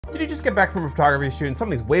Did you just get back from a photography shoot and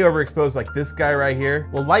something's way overexposed like this guy right here?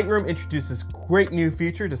 Well, Lightroom introduced this great new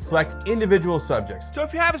feature to select individual subjects. So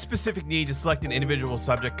if you have a specific need to select an individual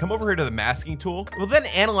subject, come over here to the masking tool. It will then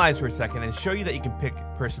analyze for a second and show you that you can pick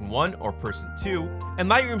person 1 or person 2, and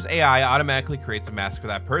Lightroom's AI automatically creates a mask for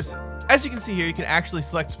that person. As you can see here, you can actually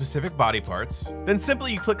select specific body parts, then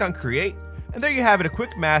simply you click on create, and there you have it, a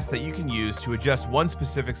quick mask that you can use to adjust one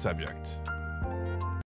specific subject.